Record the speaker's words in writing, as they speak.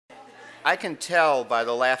I can tell by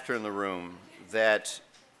the laughter in the room that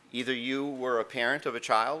either you were a parent of a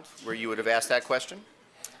child where you would have asked that question,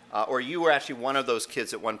 or you were actually one of those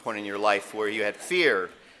kids at one point in your life where you had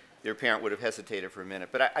fear your parent would have hesitated for a minute.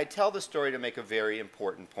 But I tell the story to make a very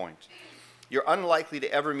important point. You're unlikely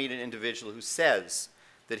to ever meet an individual who says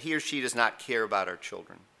that he or she does not care about our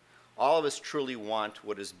children. All of us truly want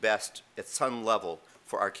what is best at some level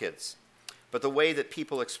for our kids. But the way that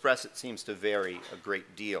people express it seems to vary a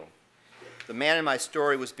great deal. The man in my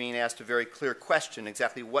story was being asked a very clear question: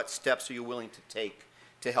 exactly what steps are you willing to take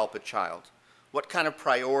to help a child? What kind of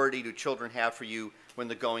priority do children have for you when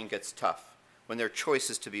the going gets tough, when there are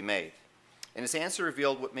choices to be made? And his answer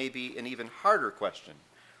revealed what may be an even harder question: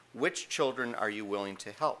 which children are you willing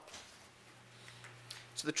to help?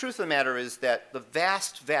 So the truth of the matter is that the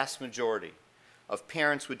vast, vast majority of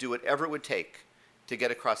parents would do whatever it would take to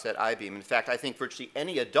get across that I-beam. In fact, I think virtually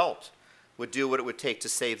any adult would do what it would take to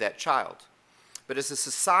save that child. But as a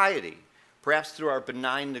society, perhaps through our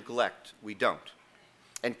benign neglect, we don't.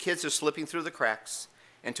 And kids are slipping through the cracks,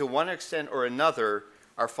 and to one extent or another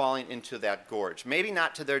are falling into that gorge. Maybe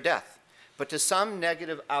not to their death, but to some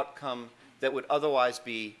negative outcome that would otherwise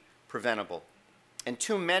be preventable. And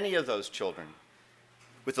too many of those children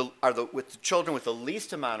are the children with the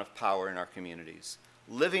least amount of power in our communities,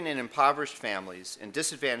 living in impoverished families and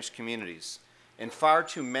disadvantaged communities, and far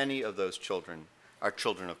too many of those children are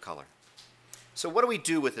children of color. So what do we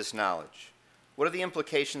do with this knowledge? What are the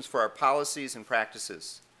implications for our policies and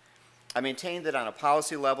practices? I maintain that on a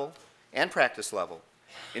policy level and practice level,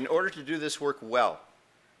 in order to do this work well,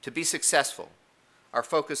 to be successful, our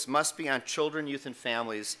focus must be on children, youth, and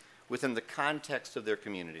families within the context of their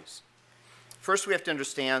communities. First, we have to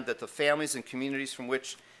understand that the families and communities from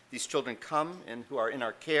which these children come and who are in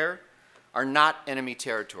our care are not enemy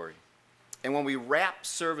territory. And when we wrap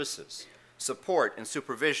services, support, and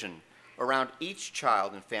supervision around each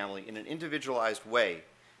child and family in an individualized way,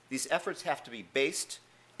 these efforts have to be based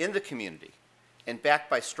in the community and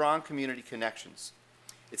backed by strong community connections.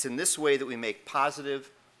 It's in this way that we make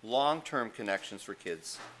positive, long-term connections for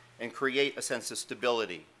kids and create a sense of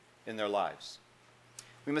stability in their lives.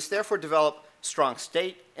 We must therefore develop strong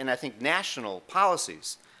state and, I think, national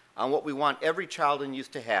policies on what we want every child and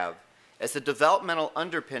youth to have as the developmental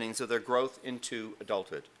underpinnings of their growth into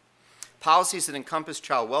adulthood. Policies that encompass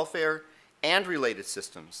child welfare and related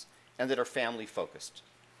systems and that are family-focused.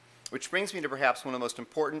 Which brings me to perhaps one of the most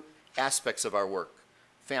important aspects of our work,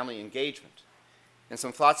 family engagement, and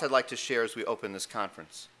some thoughts I'd like to share as we open this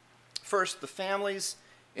conference. First, the families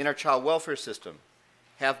in our child welfare system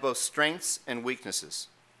have both strengths and weaknesses.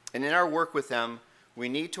 And in our work with them, we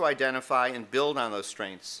need to identify and build on those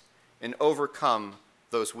strengths and overcome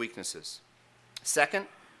those weaknesses. Second,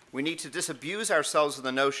 we need to disabuse ourselves of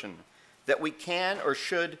the notion that we can or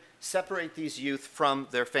should separate these youth from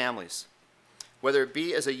their families, whether it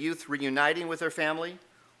be as a youth reuniting with their family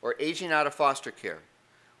or aging out of foster care.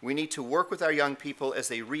 We need to work with our young people as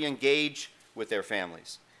they re-engage with their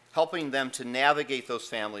families, helping them to navigate those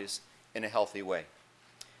families in a healthy way.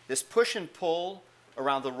 This push and pull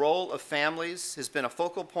around the role of families has been a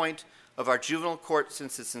focal point of our juvenile court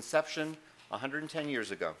since its inception 110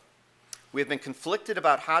 years ago. We have been conflicted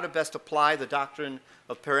about how to best apply the doctrine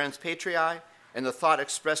of parens patriae and the thought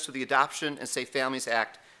expressed through the Adoption and Safe Families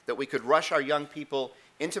Act that we could rush our young people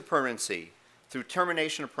into permanency through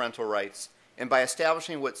termination of parental rights and by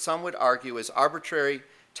establishing what some would argue as arbitrary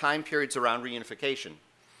time periods around reunification,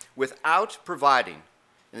 without providing,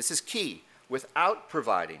 and this is key, without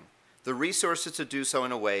providing the resources to do so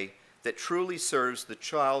in a way that truly serves the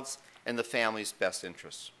child's and the family's best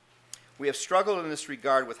interests. We have struggled in this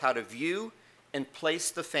regard with how to view and place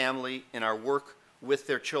the family in our work with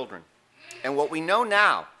their children. And what we know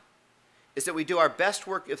now is that we do our best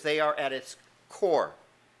work if they are at its core,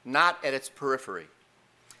 not at its periphery.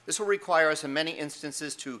 This will require us in many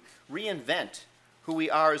instances to reinvent who we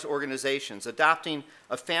are as organizations, adopting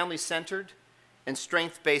a family-centered and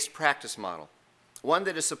strength-based practice model, one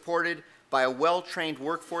that is supported by a well-trained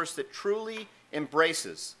workforce that truly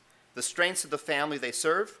embraces the strengths of the family they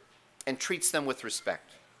serve and treats them with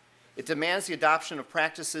respect. It demands the adoption of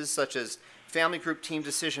practices such as family group team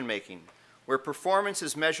decision-making, where performance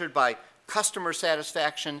is measured by customer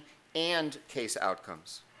satisfaction and case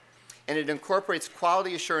outcomes. And it incorporates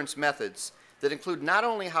quality assurance methods that include not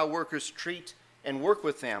only how workers treat and work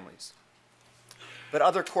with families, but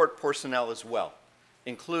other court personnel as well,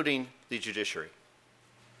 including the judiciary.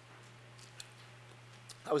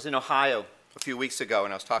 I was in Ohio a few weeks ago,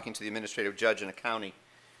 and I was talking to the administrative judge in a county,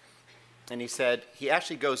 and he said he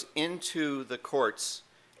actually goes into the courts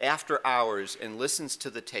after hours and listens to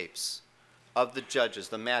the tapes of the judges,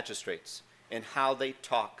 the magistrates, and how they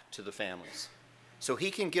talk to the families. So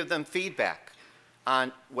he can give them feedback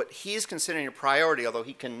on what he's considering a priority, although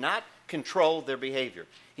he cannot control their behavior.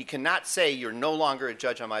 He cannot say, you're no longer a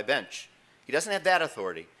judge on my bench. He doesn't have that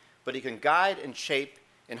authority, but he can guide and shape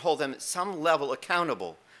and hold them at some level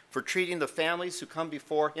accountable for treating the families who come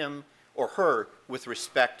before him or her with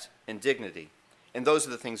respect and dignity. And those are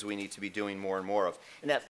the things we need to be doing more and more of. And that